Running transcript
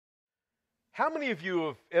How many of you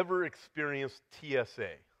have ever experienced TSA?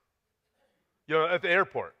 You know, at the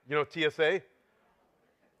airport, you know TSA?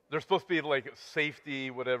 They're supposed to be like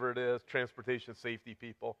safety, whatever it is, transportation safety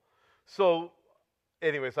people. So,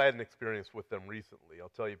 anyways, I had an experience with them recently. I'll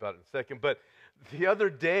tell you about it in a second. But the other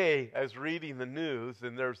day, I was reading the news,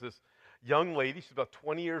 and there's this young lady. She's about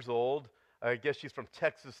 20 years old. I guess she's from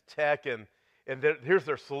Texas Tech, and here's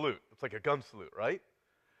their salute. It's like a gun salute, right?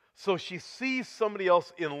 So she sees somebody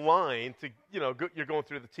else in line to, you're going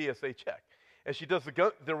through the TSA check. And she does the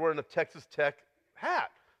gun, they're wearing a Texas Tech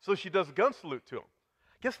hat. So she does a gun salute to him.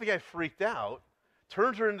 Guess the guy freaked out,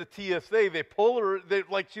 turns her into TSA, they pull her,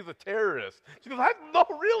 like she's a terrorist. She goes, no,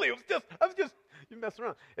 really, I was just, you mess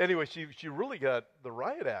around. Anyway, she really got the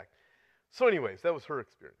riot act. So anyways, that was her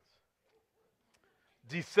experience.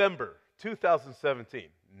 December 2017,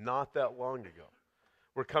 not that long ago.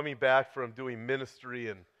 We're coming back from doing ministry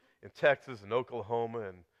in Texas and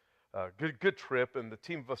Oklahoma, and good trip, and the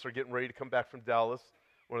team of us are getting ready to come back from Dallas,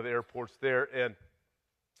 one of the airports there, and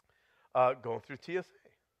going through TSA.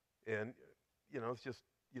 And, it's just,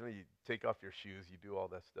 you take off your shoes, you do all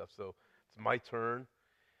that stuff. So it's my turn.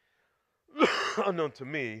 Unknown to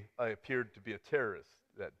me, I appeared to be a terrorist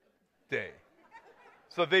that day.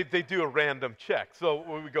 So they do a random check. So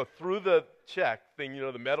when we go through the check thing,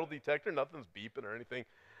 the metal detector, nothing's beeping or anything.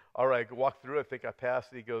 All right, I walk through, I think I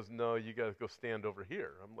passed it. He goes, no, you got to go stand over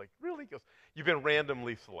here. I'm like, really? He goes, you've been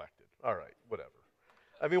randomly selected. All right, whatever.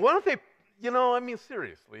 I mean, why don't they,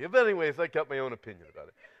 seriously. But anyways, I got my own opinion about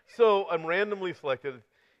it. So I'm randomly selected.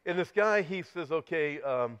 And this guy, he says, okay,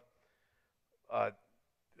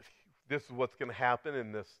 this is what's going to happen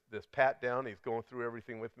in this pat down. He's going through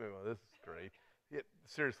everything with me. Well, this is great.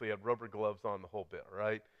 Seriously, I had rubber gloves on the whole bit,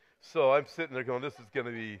 right? So I'm sitting there going, this is going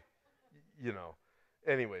to be,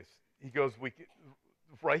 Anyways, he goes, we can,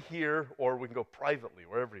 right here, or we can go privately,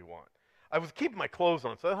 wherever you want. I was keeping my clothes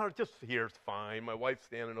on, so I thought, just here's fine. My wife's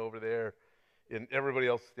standing over there, and everybody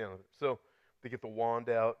else is standing there. So they get the wand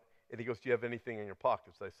out, and he goes, do you have anything in your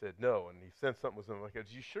pockets? I said, no. And he sensed something was in my pocket.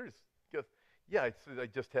 Are you sure? He goes, yeah. I said, I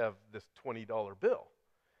just have this $20 bill.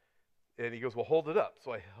 And he goes, well, hold it up.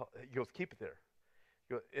 So he goes, keep it there.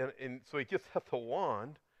 He goes, and so he gets out the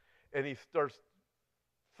wand, and he starts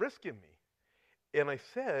frisking me. And I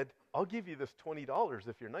said, I'll give you this $20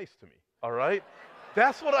 if you're nice to me, all right?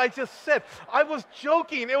 That's what I just said. I was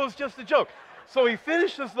joking. It was just a joke. So he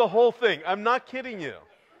finishes the whole thing. I'm not kidding you.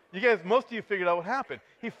 You guys, most of you figured out what happened.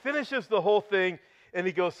 He finishes the whole thing, and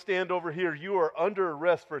he goes, stand over here. You are under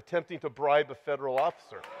arrest for attempting to bribe a federal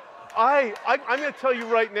officer. I'm going to tell you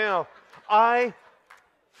right now, I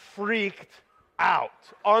freaked out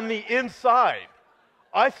on the inside.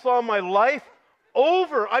 I saw my life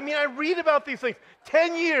over. I mean, I read about these things.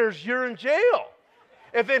 10 years, you're in jail.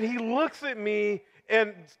 And then he looks at me,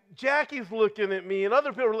 and Jackie's looking at me, and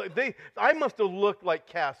other people, I must have looked like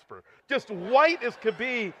Casper, just white as could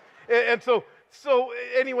be. And so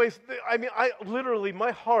anyways, I mean, I literally,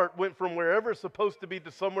 my heart went from wherever it's supposed to be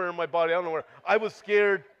to somewhere in my body. I don't know where. I was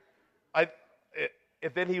scared. And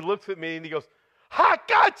then he looks at me, and he goes, ha,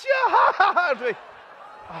 gotcha, ha, ha,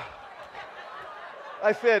 ha.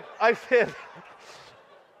 I said,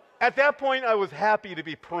 at that point, I was happy to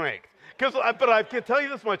be pranked. But I can tell you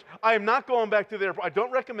this much, I am not going back to the airport. I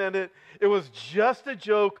don't recommend it. It was just a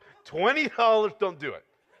joke. $20, don't do it.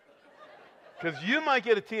 Because you might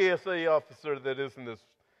get a TSA officer that isn't as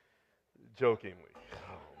jokingly.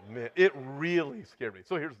 Oh, man, it really scared me.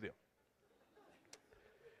 So here's the deal.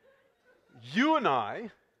 You and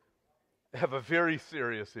I have a very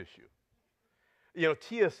serious issue.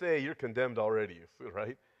 TSA, you're condemned already,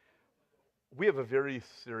 right? We have a very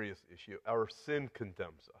serious issue. Our sin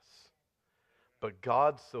condemns us. But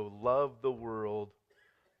God so loved the world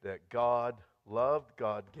that God loved,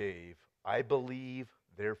 God gave. I believe,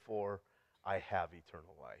 therefore I have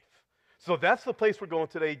eternal life. So that's the place we're going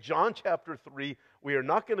today, John chapter 3. We are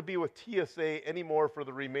not going to be with TSA anymore for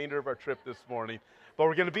the remainder of our trip this morning. But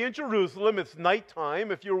we're going to be in Jerusalem. It's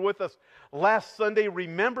nighttime. If you were with us last Sunday,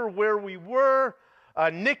 remember where we were.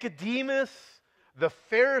 Nicodemus, the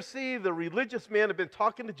Pharisee, the religious man, had been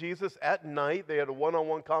talking to Jesus at night. They had a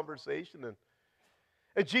one-on-one conversation.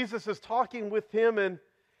 And Jesus is talking with him, and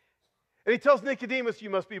he tells Nicodemus, you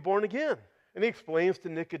must be born again. And he explains to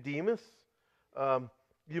Nicodemus,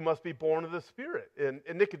 you must be born of the Spirit. And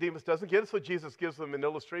Nicodemus doesn't get it, so Jesus gives him an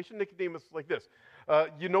illustration. Nicodemus is like this.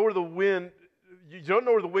 You don't know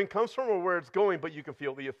where the wind comes from or where it's going, but you can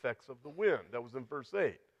feel the effects of the wind. That was in verse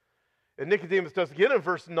 8. And Nicodemus doesn't get it. In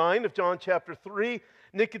verse 9 of John chapter 3,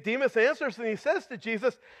 Nicodemus answers and he says to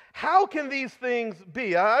Jesus, how can these things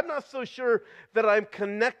be? I'm not so sure that I'm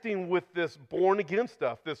connecting with this born again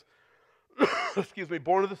stuff, this excuse me,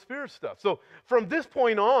 born of the Spirit stuff. So from this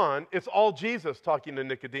point on, it's all Jesus talking to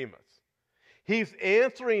Nicodemus. He's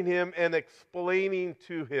answering him and explaining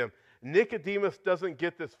to him. Nicodemus doesn't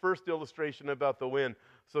get this first illustration about the wind,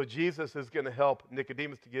 so Jesus is going to help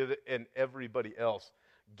Nicodemus to get it and everybody else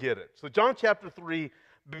get it. So John chapter 3,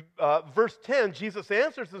 verse 10, Jesus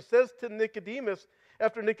answers and says to Nicodemus,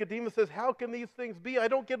 after Nicodemus says, how can these things be? I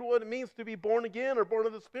don't get what it means to be born again or born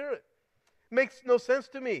of the Spirit. It makes no sense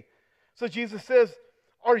to me. So Jesus says,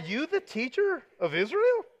 are you the teacher of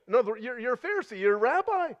Israel? No, you're a Pharisee, you're a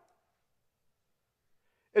rabbi.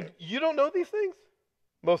 And you don't know these things?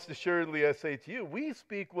 Most assuredly, I say to you, we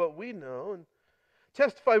speak what we know and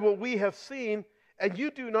testify what we have seen, and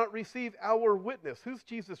you do not receive our witness. Who's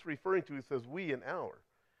Jesus referring to? He says we and our.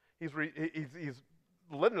 He's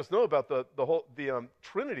letting us know about the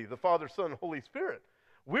Trinity, the Father, Son, and Holy Spirit.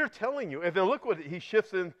 We're telling you, and then look what he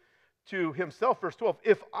shifts into himself, verse 12.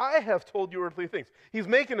 If I have told you earthly things, he's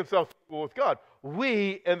making himself equal with God.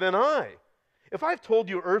 We and then I. If I've told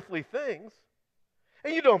you earthly things,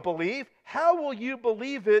 and you don't believe, how will you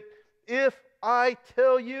believe it if I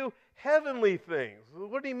tell you heavenly things?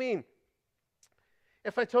 What do you mean?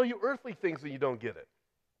 If I tell you earthly things and you don't get it?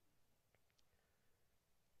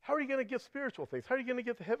 How are you going to get spiritual things? How are you going to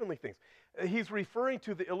get the heavenly things? He's referring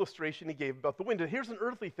to the illustration he gave about the wind. And here's an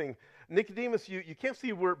earthly thing. Nicodemus, you can't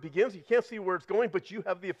see where it begins, you can't see where it's going, but you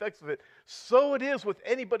have the effects of it. So it is with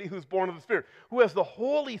anybody who's born of the Spirit, who has the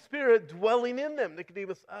Holy Spirit dwelling in them.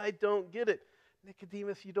 Nicodemus, I don't get it.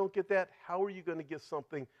 Nicodemus, you don't get that. How are you going to get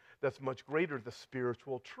something that's much greater, the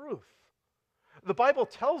spiritual truth? The Bible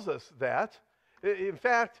tells us that. In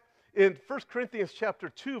fact, in 1 Corinthians chapter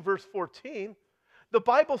 2, verse 14, the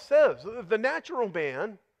Bible says, the natural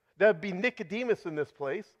man, that would be Nicodemus in this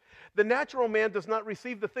place, the natural man does not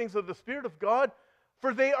receive the things of the Spirit of God,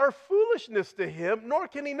 for they are foolishness to him, nor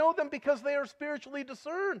can he know them because they are spiritually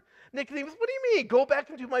discerned. Nicodemus, what do you mean? Go back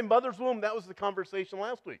into my mother's womb. That was the conversation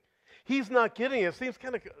last week. He's not getting it. It seems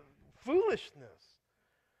kind of foolishness.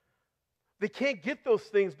 They can't get those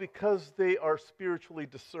things because they are spiritually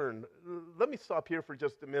discerned. Let me stop here for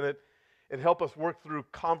just a minute and help us work through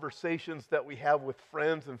conversations that we have with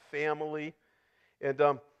friends and family. And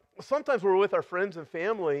sometimes we're with our friends and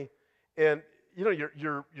family, and you know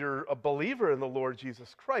you're a believer in the Lord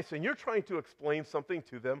Jesus Christ, and you're trying to explain something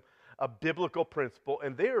to them, a biblical principle,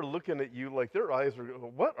 and they are looking at you like their eyes are,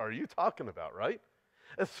 what are you talking about, right?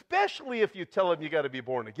 Especially if you tell them you got to be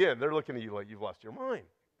born again. They're looking at you like you've lost your mind.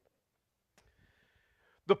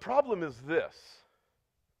 The problem is this.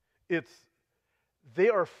 They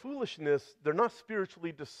are foolishness. They're not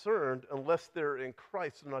spiritually discerned unless they're in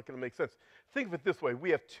Christ. They're not going to make sense. Think of it this way.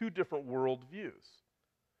 We have two different worldviews.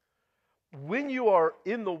 When you are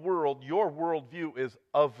in the world, your worldview is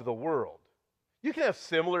of the world. You can have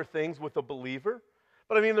similar things with a believer,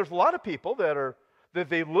 but I mean, there's a lot of people that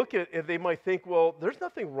they look at and they might think, well, there's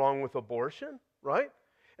nothing wrong with abortion, right?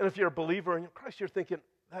 And if you're a believer in Christ, you're thinking,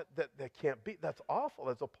 that can't be, that's awful,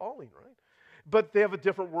 that's appalling, right? But they have a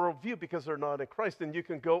different worldview because they're not in Christ. And you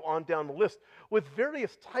can go on down the list with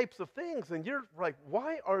various types of things, and you're like,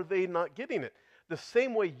 why are they not getting it? The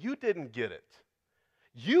same way you didn't get it.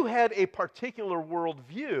 You had a particular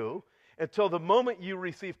worldview until the moment you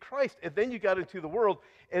received Christ, and then you got into the world,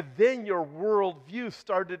 and then your worldview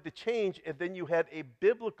started to change, and then you had a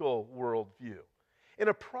biblical worldview. And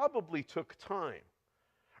it probably took time.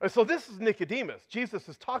 And so this is Nicodemus. Jesus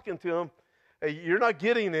is talking to him. Hey, you're not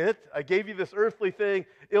getting it. I gave you this earthly thing,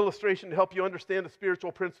 illustration to help you understand the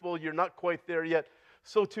spiritual principle. You're not quite there yet.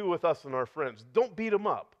 So too with us and our friends. Don't beat them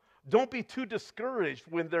up. Don't be too discouraged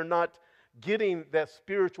when they're not getting that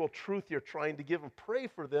spiritual truth you're trying to give them. Pray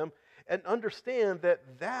for them and understand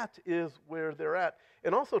that that is where they're at.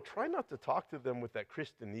 And also try not to talk to them with that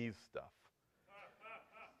Christianese stuff.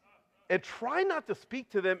 And try not to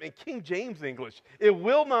speak to them in King James English. It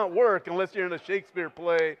will not work unless you're in a Shakespeare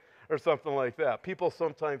play or something like that. People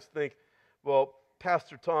sometimes think, well,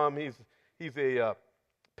 Pastor Tom, he's a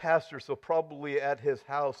pastor, so probably at his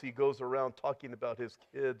house he goes around talking about his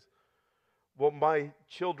kids. Well, my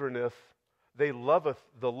childreneth, they loveth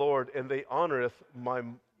the Lord, and they honoreth my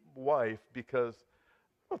wife, because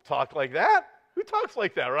I don't talk like that. Who talks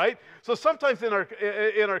like that, right? So sometimes in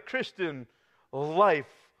our Christian life,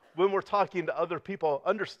 when we're talking to other people,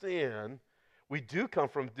 understand we do come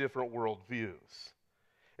from different worldviews.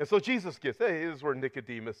 And so Jesus gets, hey, this is where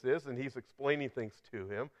Nicodemus is, and he's explaining things to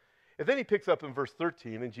him. And then he picks up in verse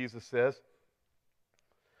 13, and Jesus says,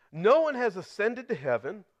 no one has ascended to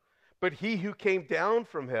heaven, but he who came down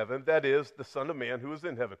from heaven, that is, the Son of Man who is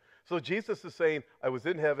in heaven. So Jesus is saying, I was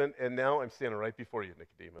in heaven, and now I'm standing right before you,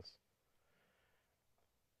 Nicodemus.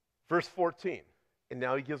 Verse 14. And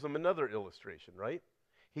now he gives them another illustration, right?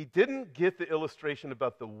 He didn't get the illustration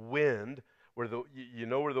about the wind, where you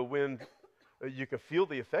know where the wind, you can feel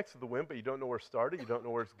the effects of the wind, but you don't know where it started, you don't know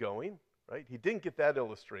where it's going, right? He didn't get that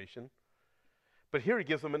illustration. But here he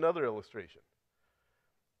gives them another illustration.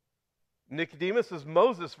 Nicodemus, as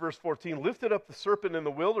Moses, verse 14, lifted up the serpent in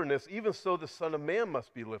the wilderness, even so the Son of Man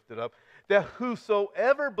must be lifted up, that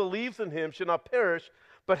whosoever believes in him should not perish,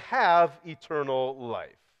 but have eternal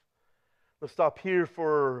life. Let's stop here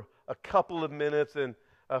for a couple of minutes. And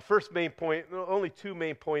first main point, only two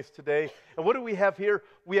main points today. And what do we have here?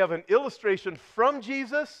 We have an illustration from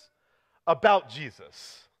Jesus about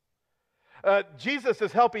Jesus. Jesus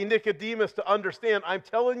is helping Nicodemus to understand, I'm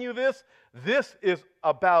telling you this is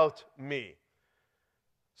about me.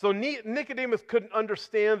 So Nicodemus couldn't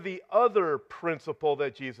understand the other principle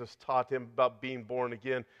that Jesus taught him about being born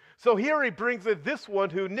again. So here he brings in this one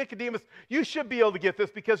who, Nicodemus, you should be able to get this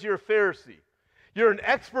because you're a Pharisee. You're an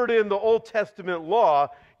expert in the Old Testament law.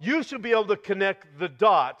 You should be able to connect the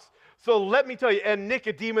dots. So let me tell you, and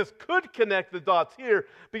Nicodemus could connect the dots here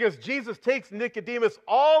because Jesus takes Nicodemus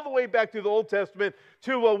all the way back to the Old Testament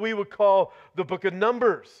to what we would call the book of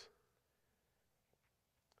Numbers.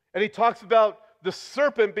 And he talks about the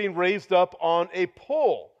serpent being raised up on a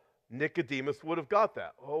pole. Nicodemus would have got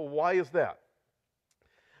that. Oh, why is that?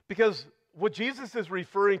 Because what Jesus is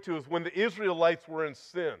referring to is when the Israelites were in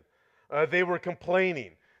sin, they were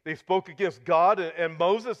complaining. They spoke against God and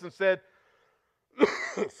Moses and said,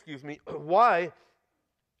 excuse me, why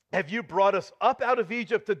have you brought us up out of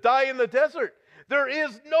Egypt to die in the desert? There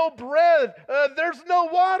is no bread. There's no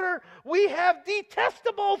water. We have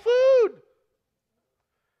detestable food.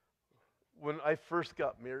 When I first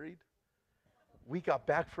got married, we got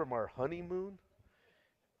back from our honeymoon.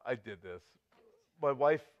 I did this. My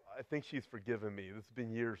wife, I think she's forgiven me. It's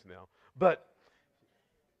been years now. But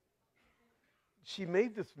she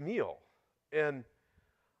made this meal, and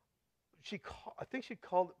I think she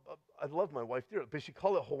called it, I love my wife dearly, but she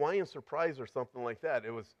called it Hawaiian Surprise or something like that.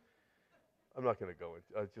 It was, I'm not going to go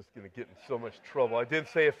into, I'm just going to get in so much trouble. I didn't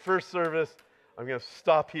say it first service. I'm going to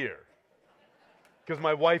stop here because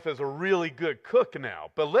my wife is a really good cook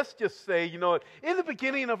now. But let's just say, you know, in the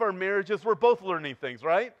beginning of our marriages, we're both learning things,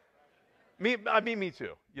 right? Me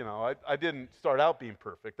too. You know, I didn't start out being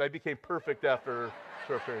perfect. I became perfect after a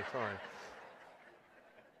short period of time.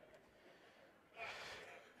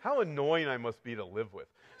 How annoying I must be to live with.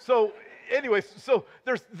 So anyways, so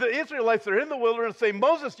there's the Israelites that are in the wilderness say,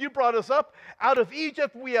 Moses, you brought us up out of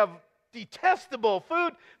Egypt. We have detestable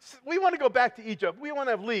food. We want to go back to Egypt. We want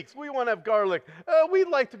to have leeks. We want to have garlic. We'd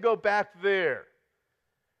like to go back there.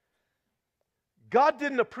 God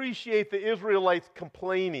didn't appreciate the Israelites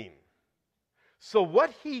complaining. So what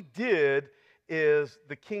he did is,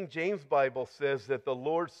 the King James Bible says that the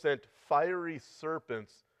Lord sent fiery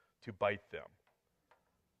serpents to bite them.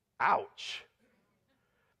 Ouch.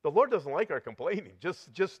 The Lord doesn't like our complaining, just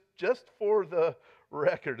for the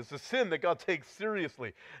record. It's a sin that God takes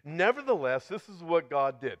seriously. Nevertheless, this is what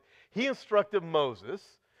God did. He instructed Moses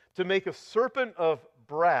to make a serpent of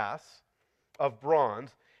bronze,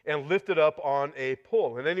 and lift it up on a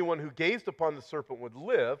pole. And anyone who gazed upon the serpent would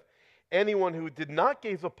live. Anyone who did not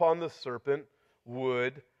gaze upon the serpent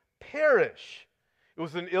would perish. It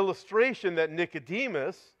was an illustration that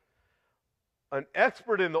Nicodemus, an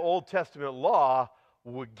expert in the Old Testament law,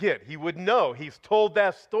 would get. He would know. He's told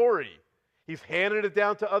that story. He's handed it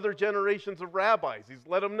down to other generations of rabbis. He's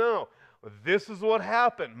let them know. This is what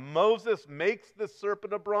happened. Moses makes the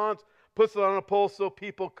serpent of bronze, puts it on a pole so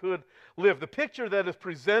people could live. The picture that is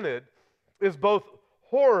presented is both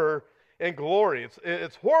horror and glory.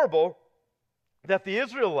 It's horrible that the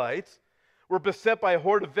Israelites were beset by a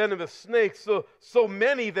horde of venomous snakes, so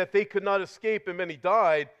many that they could not escape and many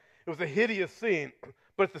died. It was a hideous scene,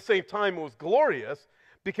 but at the same time it was glorious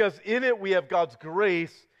because in it we have God's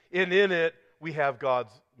grace and in it we have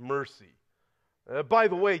God's mercy. By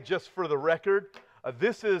the way, just for the record,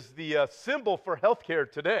 this is the symbol for healthcare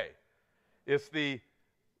today. It's the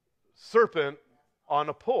serpent on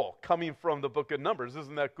a pole coming from the book of Numbers.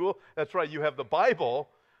 Isn't that cool? That's right, you have the Bible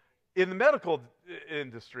in the medical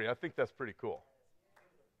industry. I think that's pretty cool.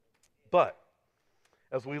 But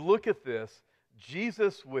as we look at this,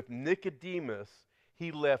 Jesus with Nicodemus,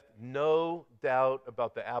 he left no doubt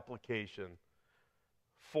about the application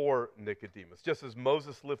for Nicodemus. Just as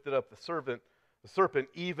Moses lifted up the serpent,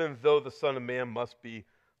 even though the Son of Man must be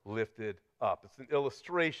lifted up. It's an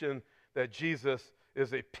illustration that Jesus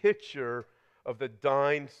is a picture of the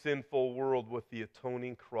dying, sinful world with the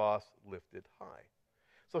atoning cross lifted high.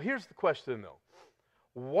 So here's the question, though.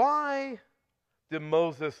 Why did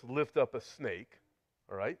Moses lift up a snake?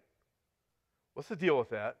 All right? What's the deal with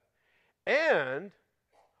that? And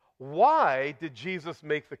why did Jesus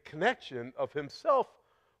make the connection of himself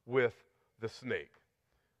with the snake?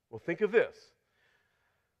 Well, think of this.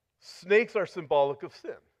 Snakes are symbolic of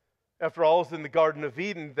sin. After all, it's in the Garden of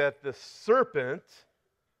Eden that the serpent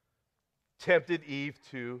tempted Eve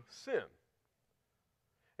to sin.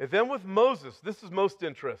 And then with Moses, this is most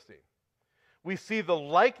interesting. We see the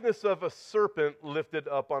likeness of a serpent lifted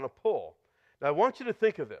up on a pole. Now, I want you to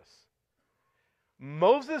think of this.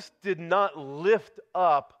 Moses did not lift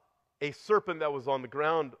up a serpent that was on the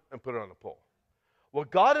ground and put it on a pole.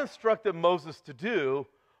 What God instructed Moses to do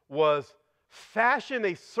was fashion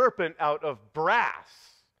a serpent out of brass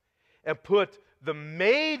and put the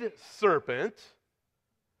made serpent,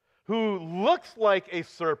 who looks like a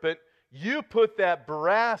serpent, you put that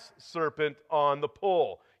brass serpent on the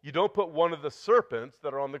pole. You don't put one of the serpents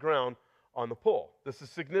that are on the ground on the pole. This is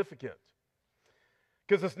significant.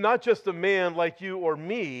 Because it's not just a man like you or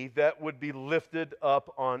me that would be lifted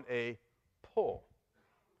up on a pole.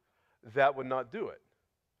 That would not do it.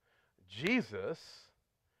 Jesus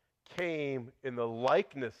came in the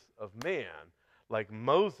likeness of man, like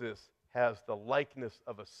Moses has the likeness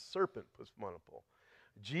of a serpent put on a pole.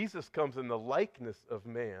 Jesus comes in the likeness of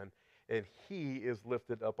man, and he is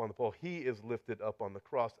lifted up on the pole. He is lifted up on the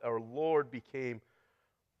cross. Our Lord became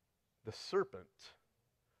the serpent.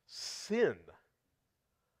 Sin.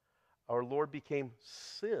 Our Lord became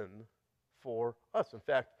sin for us. In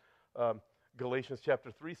fact, Galatians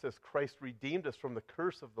chapter 3 says Christ redeemed us from the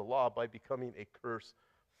curse of the law by becoming a curse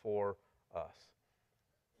for us.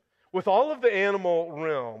 With all of the animal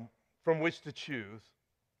realm from which to choose,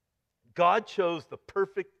 God chose the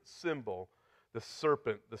perfect symbol, the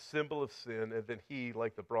serpent, the symbol of sin, and then he,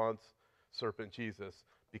 like the bronze serpent, Jesus,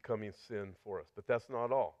 becoming sin for us. But that's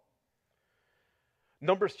not all.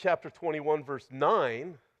 Numbers chapter 21, verse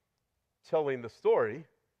 9, telling the story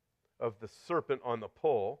of the serpent on the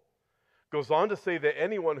pole, goes on to say that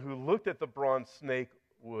anyone who looked at the bronze snake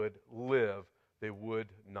would live. They would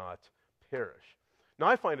not perish. Now,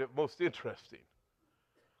 I find it most interesting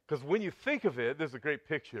because when you think of it, there's a great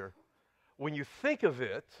picture. When you think of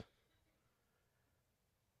it,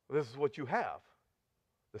 this is what you have.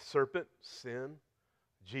 The serpent, sin,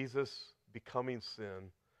 Jesus becoming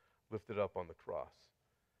sin, lifted up on the cross.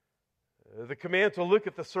 The command to look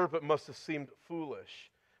at the serpent must have seemed foolish,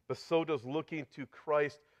 but so does looking to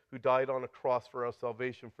Christ who died on a cross for our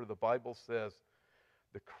salvation. For the Bible says,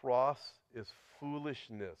 the cross is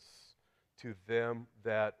foolishness to them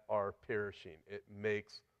that are perishing. It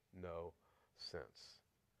makes no sense.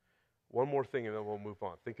 One more thing and then we'll move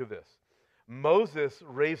on. Think of this. Moses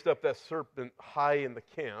raised up that serpent high in the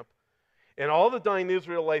camp, and all the dying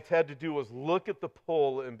Israelites had to do was look at the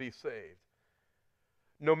pole and be saved.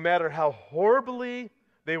 No matter how horribly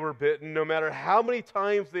they were bitten, no matter how many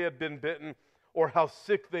times they had been bitten, or how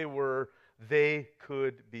sick they were, they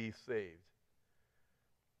could be saved.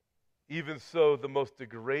 Even so, the most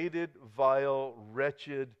degraded, vile,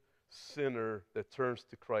 wretched sinner that turns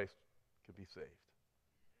to Christ could be saved.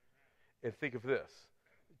 And think of this.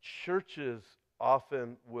 Churches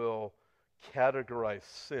often will categorize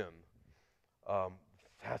sin.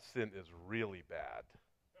 That sin is really bad.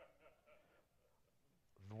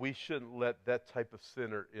 We shouldn't let that type of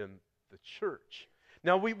sinner in the church.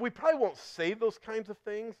 Now, we probably won't say those kinds of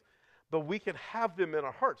things, but we can have them in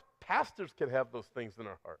our hearts. Pastors can have those things in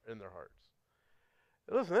their hearts.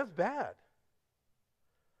 Listen, that's bad.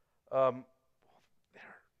 They're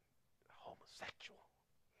homosexual.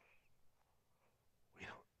 We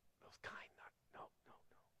don't, those kind, no.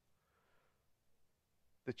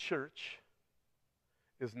 The church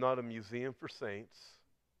is not a museum for saints,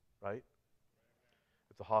 right?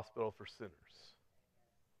 It's a hospital for sinners,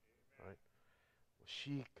 right? Well,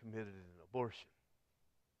 she committed an abortion.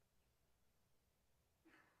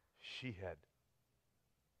 She had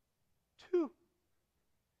 2.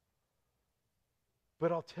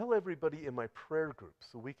 But I'll tell everybody in my prayer group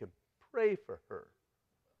so we can pray for her.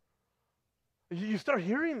 You start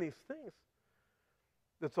hearing these things.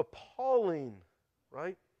 It's appalling,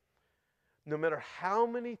 right? No matter how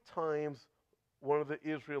many times one of the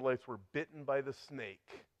Israelites were bitten by the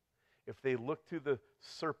snake, if they looked to the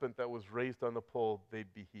serpent that was raised on the pole,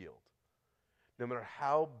 they'd be healed. No matter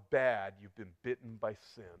how bad you've been bitten by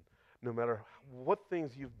sin, no matter what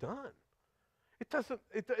things you've done.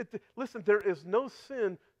 Listen, there is no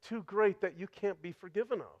sin too great that you can't be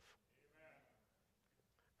forgiven of.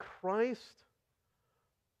 Christ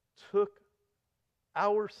took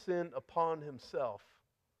our sin upon himself.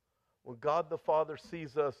 When God the Father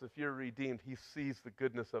sees us, if you're redeemed, he sees the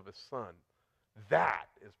goodness of his Son. That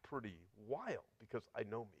is pretty wild because I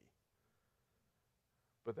know me.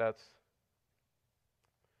 but that's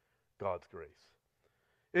God's grace.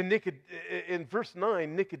 In verse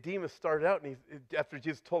 9, Nicodemus started out, and after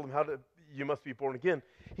Jesus told him you must be born again,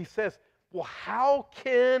 he says, well, how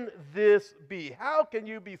can this be? How can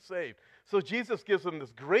you be saved? So Jesus gives him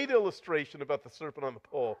this great illustration about the serpent on the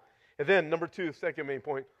pole. And then, number 2, second main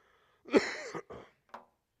point,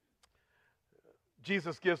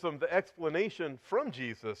 Jesus gives them the explanation from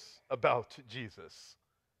Jesus about Jesus.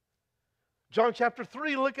 John chapter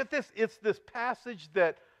 3, look at this. It's this passage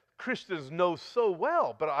that Christians know so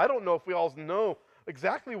well, but I don't know if we all know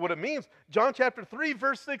exactly what it means. John chapter 3,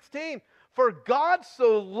 verse 16. For God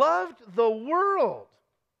so loved the world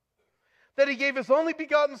that he gave his only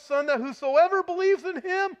begotten Son, that whosoever believes in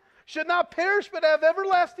him should not perish but have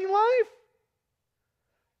everlasting life.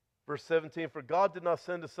 Verse 17, for God did not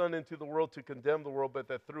send his Son into the world to condemn the world, but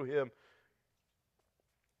that through him,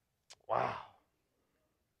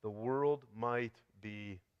 the world might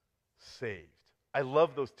be saved. I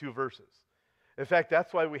love those 2 verses. In fact,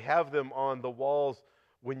 that's why we have them on the walls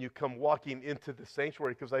when you come walking into the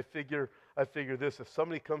sanctuary, because I figure this, if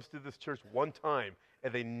somebody comes to this church one time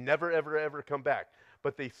and they never, ever, ever come back,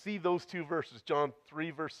 but they see those 2 verses, John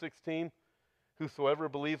 3, verse 16, whosoever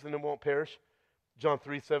believes in him won't perish. John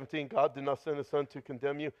 3:17, God did not send his Son to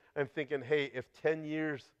condemn you. I'm thinking, hey, if 10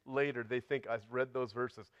 years later they think I've read those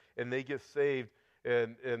verses and they get saved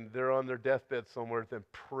and they're on their deathbed somewhere, then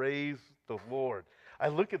praise the Lord. I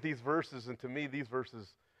look at these verses, and to me, these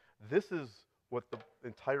verses, this is what the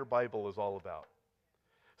entire Bible is all about.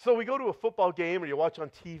 So we go to a football game or you watch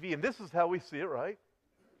on TV, and this is how we see it, right?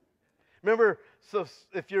 Remember, so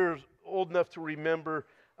if you're old enough to remember,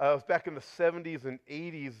 back in the 70s and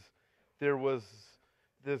 80s, there was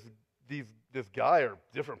this guy or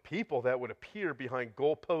different people that would appear behind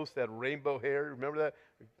goalposts that had rainbow hair. Remember that?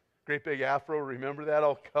 Great big afro. Remember that?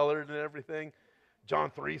 All colored and everything.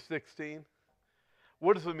 John 3:16.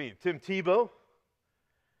 What does it mean? Tim Tebow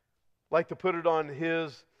liked to put it on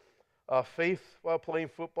his face while playing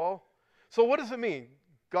football. So what does it mean?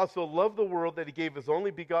 God so loved the world that he gave his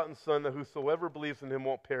only begotten Son, that whosoever believes in him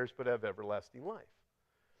won't perish but have everlasting life.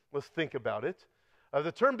 Let's think about it.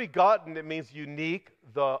 The term begotten, it means unique,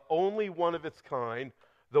 the only one of its kind,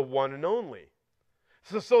 the one and only.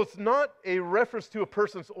 So it's not a reference to a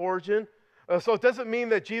person's origin. So it doesn't mean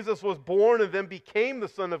that Jesus was born and then became the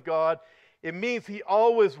Son of God. It means he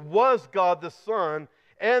always was God the Son,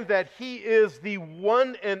 and that he is the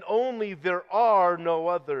one and only. There are no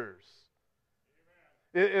others.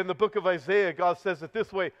 In the book of Isaiah, God says it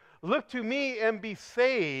this way, look to me and be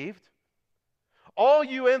saved, all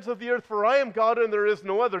you ends of the earth, for I am God and there is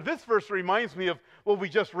no other. This verse reminds me of what we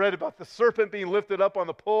just read about the serpent being lifted up on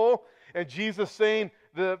the pole, and Jesus saying,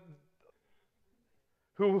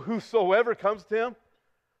 whosoever comes to him,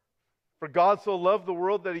 for God so loved the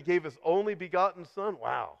world that he gave his only begotten Son.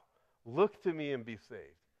 Wow. Look to me and be saved.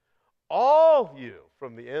 All you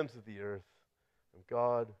from the ends of the earth, and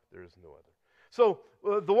God, there is no other. So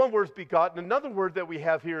the one word is begotten. Another word that we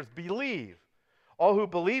have here is believe. All who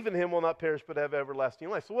believe in him will not perish but have everlasting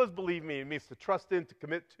life. So what does believe mean? It means to trust in, to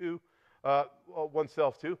commit to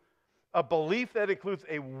oneself to. A belief that includes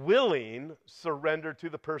a willing surrender to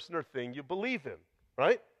the person or thing you believe in,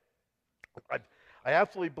 right? I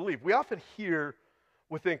absolutely believe. We often hear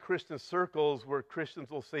within Christian circles where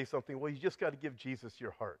Christians will say something, well, you just got to give Jesus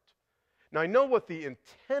your heart. Now, I know what the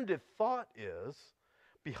intended thought is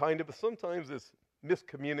behind it, but sometimes it's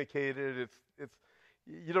miscommunicated.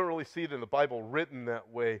 You don't really see it in the Bible written that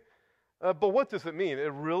way. But what does it mean?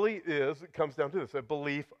 It really is, it comes down to this, a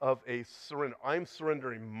belief of a surrender. I'm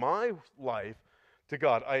surrendering my life to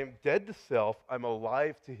God. I am dead to self. I'm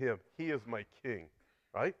alive to him. He is my king,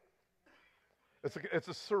 right? It's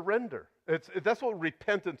a surrender. That's what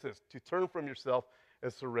repentance is, to turn from yourself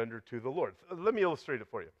and surrender to the Lord. Let me illustrate it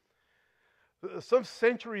for you. Some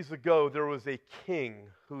centuries ago, there was a king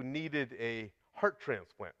who needed a heart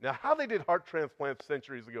transplant. Now, how they did heart transplants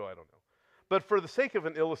centuries ago, I don't know. But for the sake of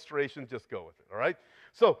an illustration, just go with it, all right?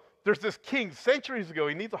 So there's this king centuries ago.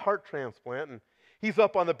 He needs a heart transplant, and he's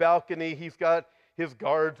up on the balcony. He's got his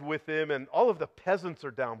guards with him, and all of the peasants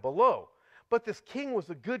are down below. But this king was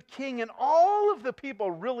a good king, and all of the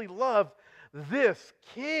people really loved this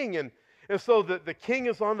king. And so the king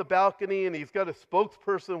is on the balcony, and he's got a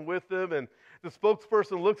spokesperson with him, and the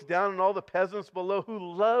spokesperson looks down on all the peasants below who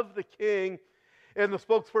love the king, and the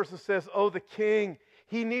spokesperson says, oh, the king,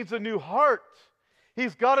 he needs a new heart.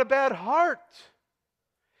 He's got a bad heart.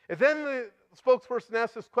 And then the spokesperson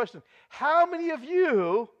asks this question, how many of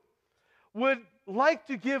you would like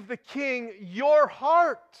to give the king your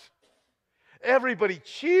heart? Everybody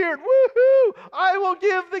cheered. Woohoo! I will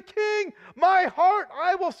give the king my heart.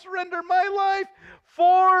 I will surrender my life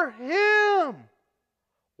for him.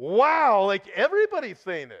 Wow, like everybody's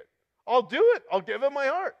saying it. I'll do it. I'll give him my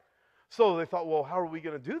heart. So they thought, well, how are we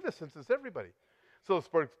going to do this since it's everybody? So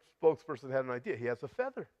the spokesperson had an idea. He has a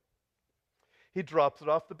feather. He drops it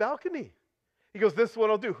off the balcony. He goes, this is what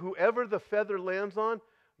I'll do. Whoever the feather lands on,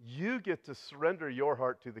 you get to surrender your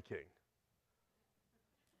heart to the king.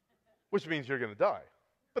 Which means you're going to die.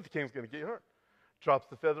 But the king's going to get your heart. Drops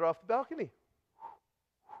the feather off the balcony.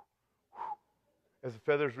 As the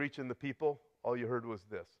feather's reaching the people, all you heard was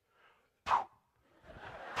this.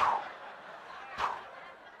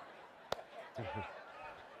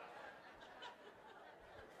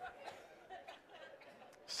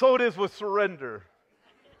 So it is with surrender.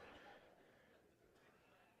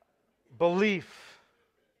 Belief.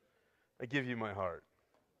 I give you my heart.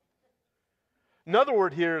 Another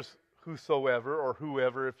word here is whosoever, or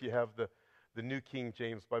whoever if you have the New King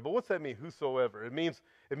James Bible. What's that mean, whosoever? It means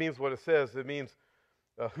what it says. It means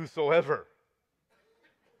whosoever.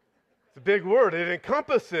 It's a big word. It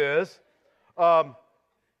encompasses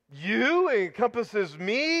you, it encompasses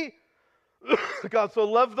me. God so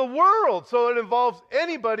loved the world. So it involves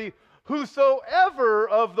anybody, whosoever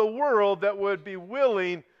of the world that would be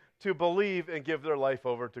willing to believe and give their life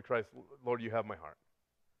over to Christ. Lord, you have my heart.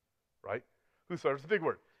 Right? Whosoever. It's a big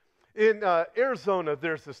word. In Arizona,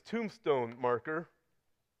 there's this tombstone marker,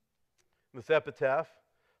 this epitaph,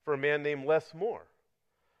 for a man named Les Moore.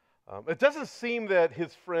 It doesn't seem that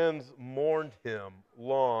his friends mourned him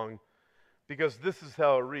long, because this is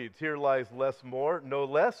how it reads. Here lies Les Moore, no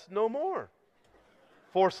less, no more.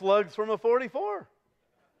 4 slugs from a 44.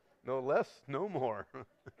 No less, no more.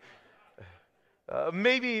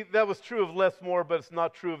 Maybe that was true of Les Moore, but it's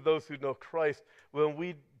not true of those who know Christ. When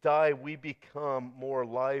we die, we become more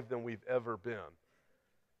alive than we've ever been.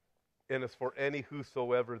 And it's for any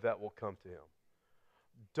whosoever that will come to him.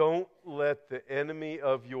 Don't let the enemy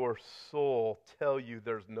of your soul tell you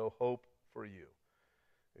there's no hope for you.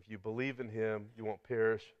 If you believe in him, you won't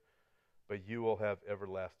perish, but you will have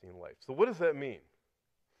everlasting life. So what does that mean?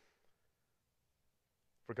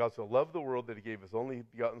 For God so loved the world that he gave his only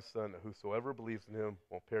begotten Son, that whosoever believes in him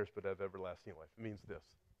won't perish but have everlasting life. It means this.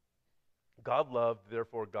 God loved,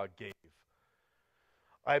 therefore God gave.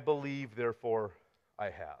 I believe, therefore I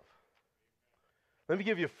have. Let me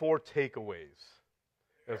give you 4 takeaways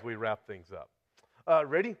as we wrap things up.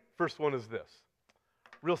 Ready? First one is this.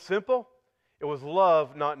 Real simple. It was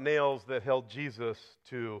love, not nails, that held Jesus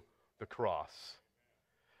to the cross.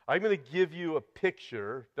 I'm going to give you a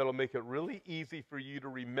picture that'll make it really easy for you to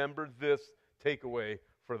remember this takeaway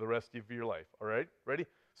for the rest of your life. All right? Ready?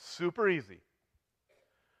 Super easy.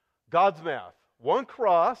 God's math. 1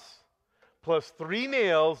 cross plus 3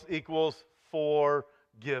 nails equals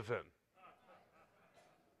forgiven.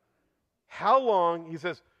 How long, he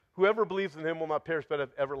says, whoever believes in him will not perish but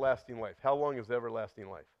have everlasting life. How long is everlasting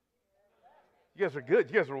life? You guys are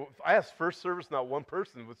good. I asked first service, not one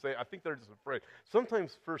person would say, I think they're just afraid.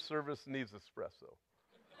 Sometimes first service needs espresso.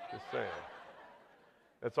 Just saying.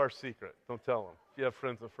 That's our secret. Don't tell them. If you have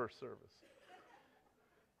friends at first service.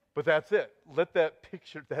 But that's it. Let that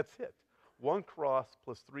picture, that's it. 1 cross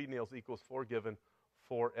plus 3 nails equals forgiven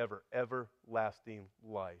forever. Everlasting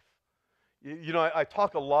life. You know, I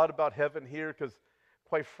talk a lot about heaven here because,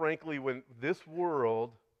 quite frankly, when this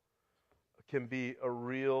world can be a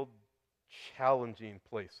real challenging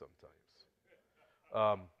place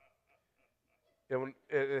sometimes. And when,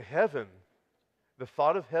 in heaven, the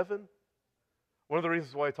thought of heaven, one of the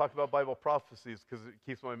reasons why I talk about Bible prophecy is because it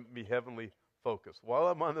keeps me heavenly focused. While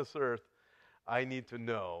I'm on this earth, I need to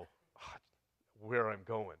know where I'm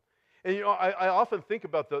going. And you know, I often think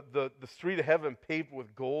about the street of heaven paved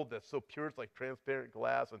with gold that's so pure it's like transparent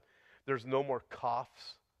glass, and there's no more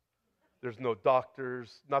coughs. There's no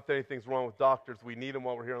doctors. Not that anything's wrong with doctors. We need them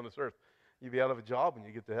while we're here on this earth. You'll be out of a job when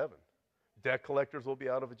you get to heaven. Debt collectors will be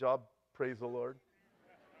out of a job. Praise the Lord.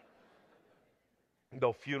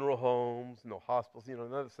 No funeral homes, no hospitals, you know,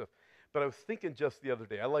 none of that stuff. But I was thinking just the other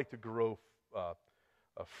day, I like to grow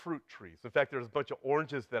fruit trees. In fact, there's a bunch of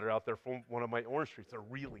oranges that are out there from one of my orange trees. They're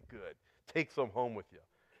really good. Take some home with you.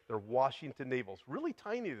 They're Washington navels. Really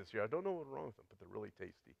tiny this year. I don't know what's wrong with them, but they're really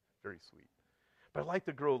tasty. Very sweet. But I like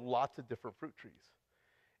to grow lots of different fruit trees.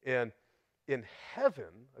 And in heaven,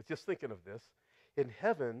 I was just thinking of this, in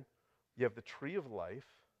heaven, you have the tree of life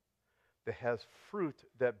that has fruit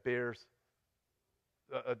that bears,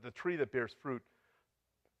 the tree that bears fruit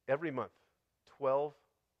every month, 12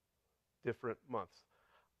 different months.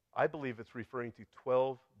 I believe it's referring to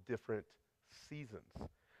 12 different seasons,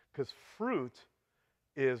 because fruit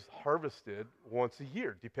is harvested once a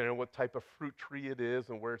year, depending on what type of fruit tree it is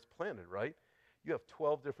and where it's planted, right? You have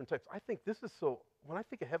 12 different types. I think this is so, when I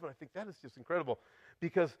think of heaven, I think that is just incredible.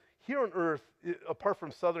 Because here on earth, apart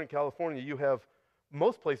from Southern California, you have,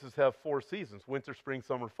 most places have 4 seasons, winter, spring,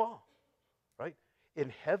 summer, fall, right?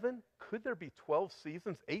 In heaven, could there be 12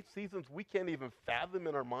 seasons, 8 seasons we can't even fathom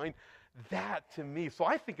in our mind? That to me, so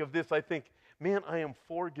I think of this, I think, man, I am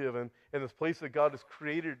forgiven, and this place that God has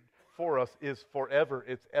created for us is forever,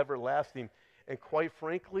 it's everlasting. And quite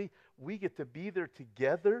frankly, we get to be there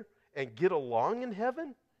together and get along in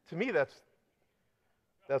heaven. To me, that's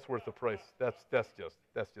worth the price. That's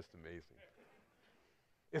just amazing.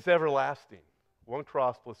 It's everlasting. 1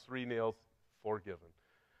 cross plus 3 nails, forgiven.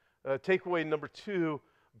 Takeaway number 2,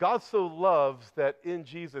 God so loves that in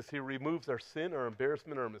Jesus he removes our sin, our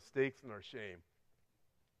embarrassment, our mistakes, and our shame.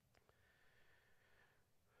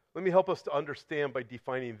 Let me help us to understand by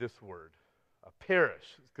defining this word, perish,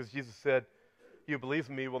 because Jesus said, "He who believes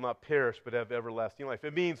in me will not perish but have everlasting life."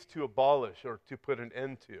 It means to abolish or to put an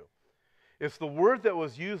end to. It's the word that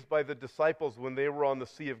was used by the disciples when they were on the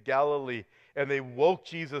Sea of Galilee and they woke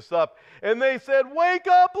Jesus up and they said, "Wake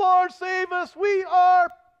up, Lord, save us, we are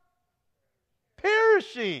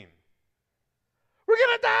perishing. We're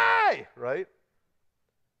going to die," right?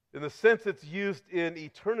 In the sense it's used in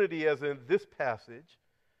eternity, as in this passage,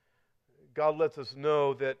 God lets us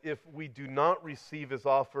know that if we do not receive his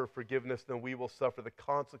offer of forgiveness, then we will suffer the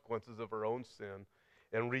consequences of our own sin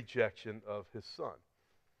and rejection of his Son.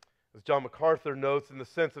 As John MacArthur notes, in the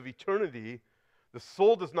sense of eternity, the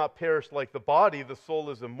soul does not perish like the body, the soul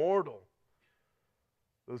is immortal.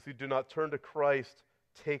 Those who do not turn to Christ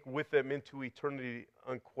take with them into eternity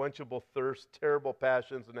unquenchable thirst, terrible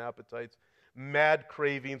passions and appetites, mad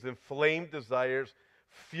cravings, inflamed desires,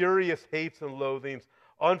 furious hates and loathings,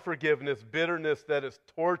 unforgiveness, bitterness that is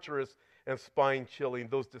torturous and spine-chilling.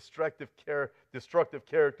 Those destructive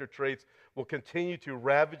character traits will continue to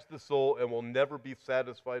ravage the soul and will never be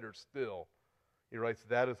satisfied or still. He writes,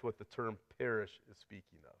 that is what the term perish is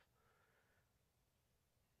speaking of.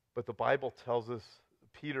 But the Bible tells us,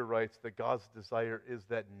 Peter writes, that God's desire is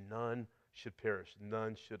that none should perish,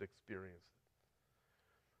 none should experience it.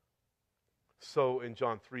 So in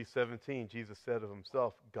John 3:17, Jesus said of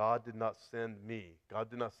himself, God did not send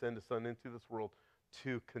his Son into this world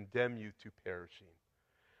to condemn you to perishing,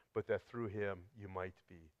 but that through him you might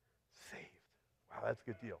be saved. Wow, that's a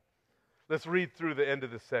good deal. Let's read through the end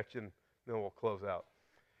of this section, then we'll close out.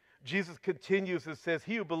 Jesus continues and says,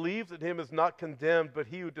 he who believes in him is not condemned, but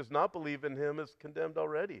he who does not believe in him is condemned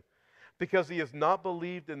already, because he has not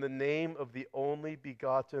believed in the name of the only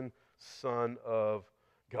begotten Son of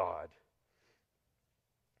God.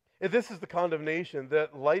 And this is the condemnation,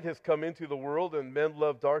 that light has come into the world, and men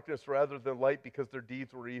love darkness rather than light because their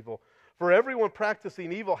deeds were evil. For everyone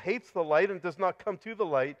practicing evil hates the light and does not come to the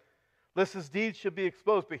light, lest his deeds should be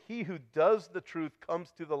exposed. But he who does the truth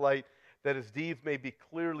comes to the light, that his deeds may be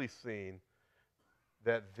clearly seen,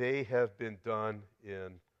 that they have been done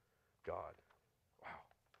in God. Wow.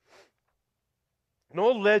 An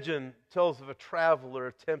old legend tells of a traveler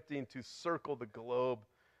attempting to circle the globe.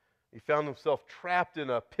 He found himself trapped in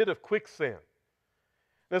a pit of quicksand.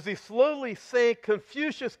 As he slowly sank,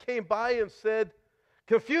 Confucius came by and said,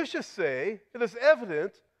 Confucius say, it is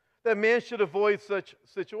evident that man should avoid such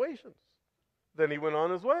situations. Then he went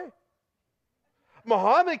on his way.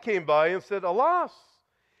 Muhammad came by and said, alas,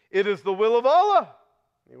 it is the will of Allah.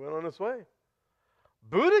 He went on his way.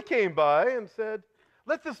 Buddha came by and said,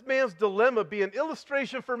 let this man's dilemma be an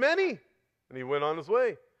illustration for many. And he went on his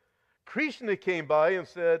way. Krishna came by and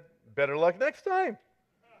said, better luck next time.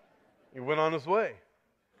 He went on his way.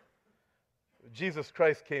 Jesus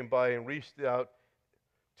Christ came by and reached out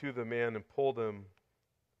to the man and pulled him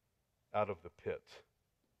out of the pit.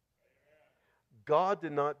 God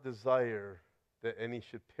did not desire that any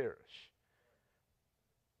should perish.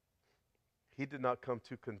 He did not come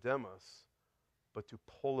to condemn us, but to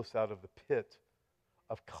pull us out of the pit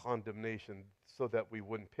of condemnation so that we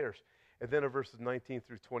wouldn't perish. And then in verses 19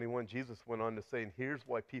 through 21, Jesus went on to say, and here's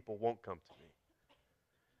why people won't come to me.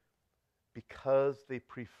 Because they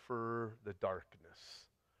prefer the darkness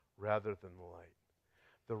rather than the light.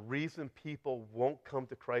 The reason people won't come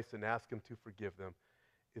to Christ and ask him to forgive them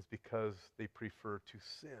is because they prefer to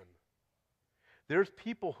sin. There's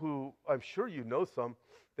people who, I'm sure you know some,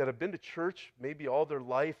 that have been to church maybe all their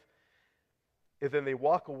life, and then they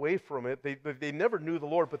walk away from it. They never knew the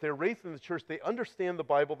Lord, but they're raised in the church. They understand the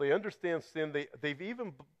Bible. They understand sin.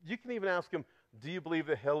 You can even ask them, do you believe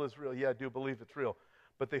that hell is real? Yeah, I do believe it's real.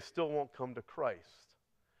 But they still won't come to Christ.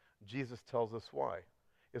 Jesus tells us why.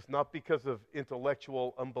 It's not because of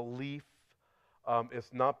intellectual unbelief,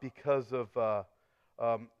 It's not because of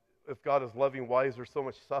if God is loving, why is there so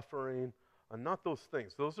much suffering? Not those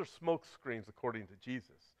things. Those are smoke screens according to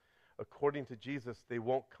Jesus. According to Jesus, they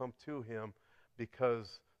won't come to him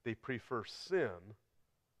because they prefer sin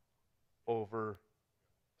over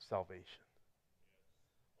salvation.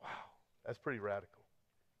 Wow, that's pretty radical.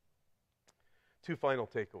 Two final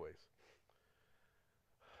takeaways.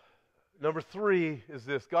 Number 3 is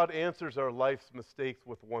this: God answers our life's mistakes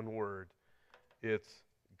with one word. It's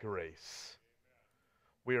grace.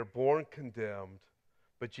 We are born condemned,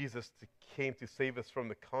 but Jesus came to save us from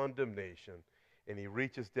the condemnation, and he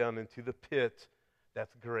reaches down into the pit.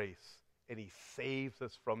 That's grace, and he saves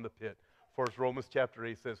us from the pit. For as Romans chapter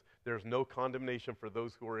 8 says, there's no condemnation for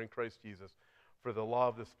those who are in Christ Jesus, for the law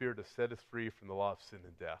of the Spirit has set us free from the law of sin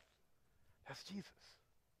and death. That's Jesus.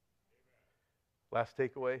 Last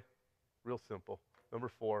takeaway, real simple. Number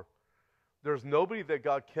 4, there's nobody that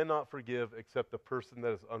God cannot forgive except the person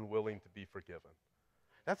that is unwilling to be forgiven.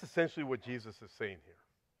 That's essentially what Jesus is saying here.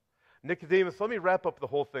 Nicodemus, let me wrap up the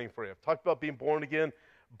whole thing for you. I've talked about being born again,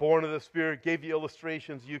 born of the Spirit, gave you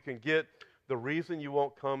illustrations you can get. The reason you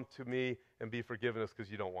won't come to me and be forgiven is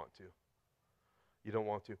because you don't want to. You don't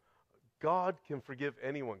want to. God can forgive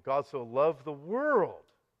anyone. God so loved the world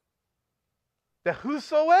that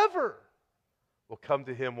whosoever will come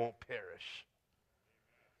to him won't perish.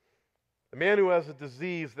 The man who has a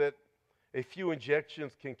disease that a few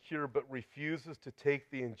injections can cure but refuses to take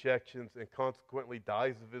the injections and consequently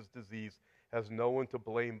dies of his disease has no one to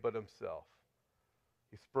blame but himself.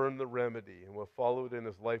 He spurned the remedy, and what followed in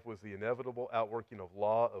his life was the inevitable outworking of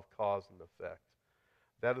law of cause and effect.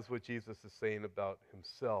 That is what Jesus is saying about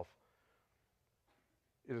himself.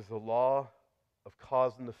 It is the law of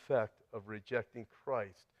cause and effect of rejecting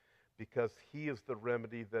Christ, because he is the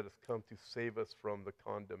remedy that has come to save us from the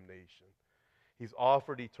condemnation. He's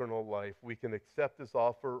offered eternal life. We can accept his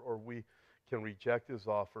offer or we can reject his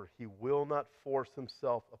offer. He will not force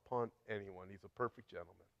himself upon anyone. He's a perfect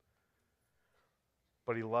gentleman.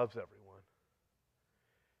 But he loves everyone.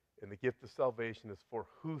 And the gift of salvation is for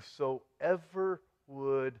whosoever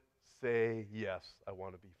would say, yes, I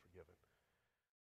want to be forgiven.